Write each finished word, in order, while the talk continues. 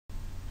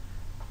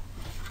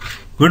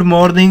Good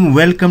morning,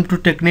 welcome to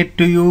TechNet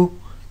to you,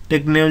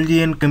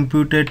 technology and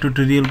computer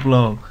tutorial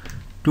blog.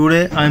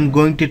 Today I am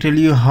going to tell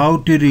you how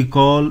to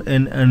recall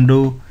and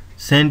undo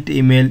sent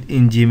email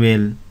in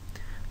Gmail.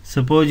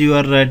 Suppose you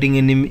are writing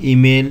an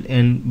email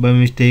and by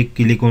mistake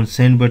click on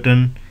send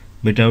button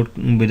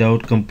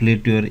without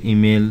complete your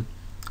email,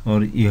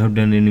 or you have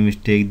done any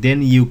mistake,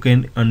 then you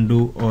can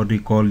undo or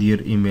recall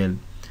your email.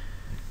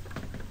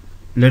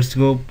 Let's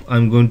go.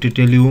 I'm going to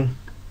tell you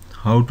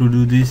how to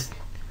do this.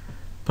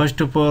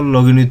 First of all,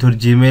 log in with your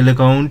Gmail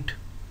account,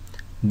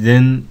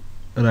 then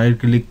right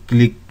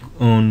click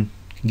on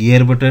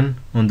gear button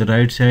on the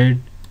right side,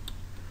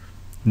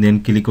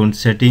 then click on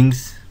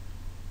settings.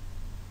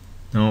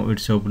 Now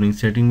it's opening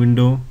setting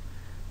window.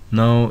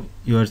 Now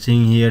you are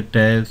seeing here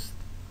tabs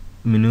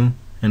menu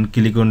and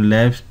click on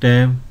labs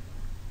tab,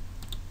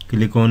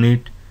 click on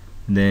it,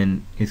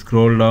 then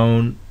scroll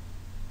down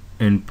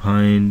and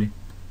find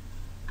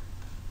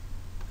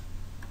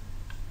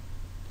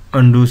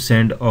undo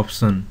send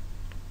option.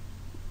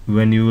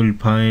 When you will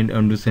find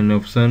undo send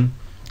option,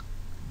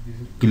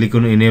 click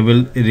on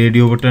enable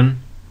radio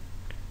button,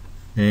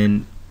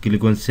 then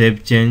click on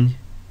save change.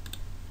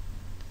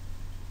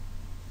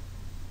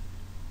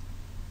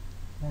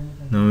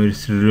 Now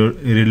it's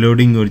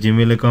reloading your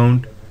Gmail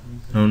account.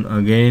 Now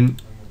again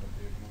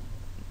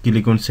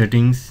click on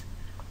settings.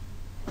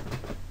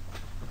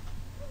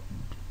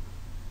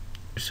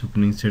 It's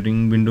opening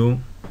setting window.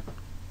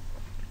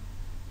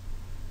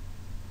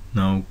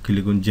 Now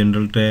click on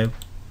general tab,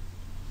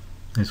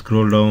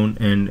 scroll down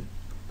and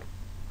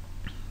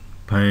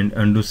find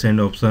undo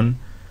send option.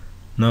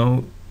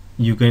 Now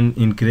you can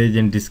increase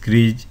and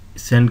decrease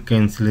send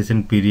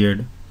cancellation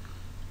period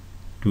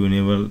to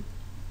enable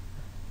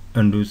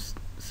undo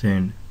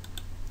send.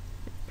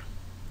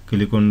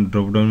 Click on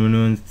drop down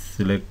menu and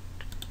select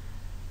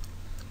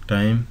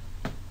time,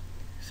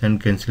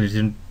 send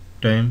cancellation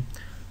time.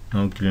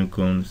 Now click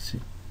on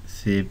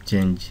save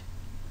change.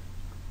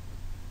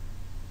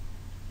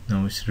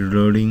 Now it's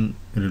reload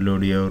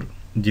your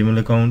Gmail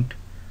account.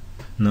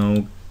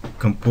 Now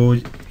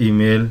compose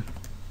email,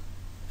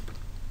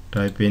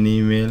 type any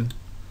email,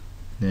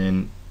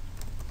 then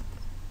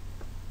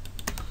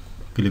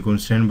click on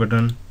send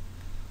button.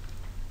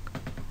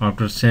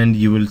 After send,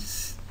 you will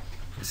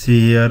see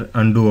here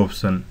undo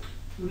option.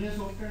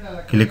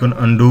 Click on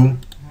undo.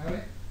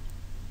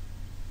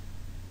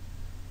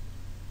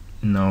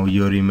 Now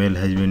your email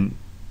has been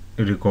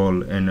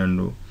recalled and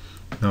undo.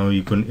 Now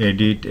you can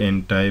edit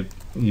and type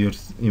your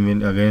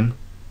email again,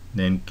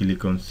 then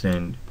click on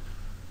send.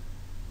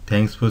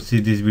 Thanks for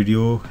seeing this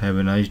video. Have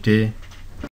a nice day.